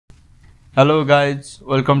Hello guys,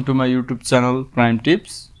 welcome to my YouTube channel Crime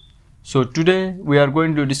Tips. So today we are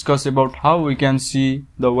going to discuss about how we can see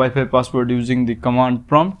the Wi-Fi password using the command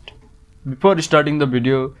prompt. Before starting the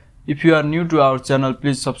video, if you are new to our channel,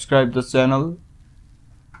 please subscribe the channel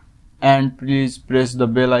and please press the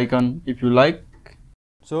bell icon if you like.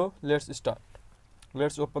 So let's start.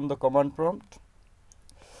 Let's open the command prompt.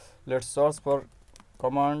 Let's search for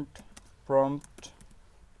command prompt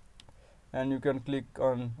and you can click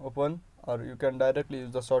on open, or you can directly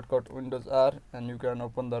use the shortcut Windows R and you can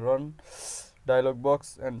open the run dialog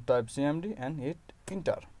box and type cmd and hit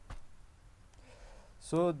enter.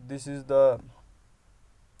 So this is the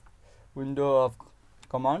window of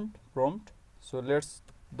command prompt. So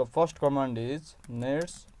the first command is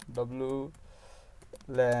nets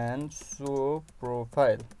wlan show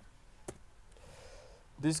profile.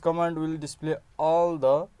 This command will display all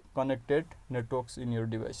the connected networks in your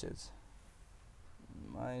devices.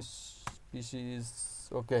 My PC is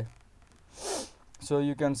okay, so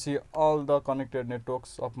you can see all the connected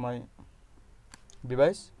networks of my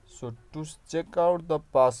device. So to check out the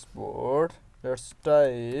password, let's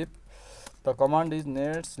type the command is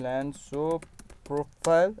nets lan show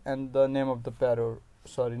profile and the name of the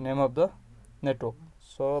name of the network.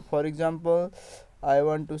 So for example, I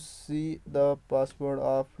want to see the password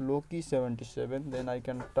of Loki77, then I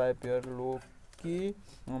can type here Loki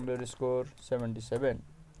 _ 77.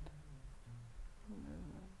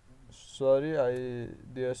 Sorry,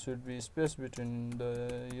 there should be space between the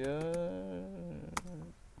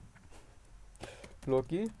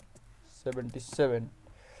Loki 77.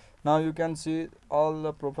 Now you can see all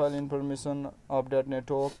the profile information of that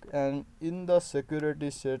network, and in the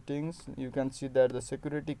security settings you can see that the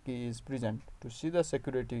security key is present. To see the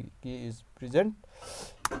security key is present,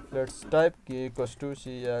 let's type key equals to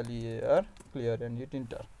clear and hit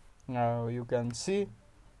enter. Now you can see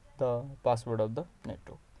the password of the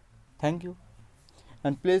network. Thank you,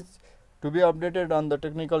 and please, to be updated on the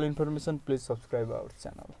technical information, please subscribe our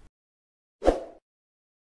channel.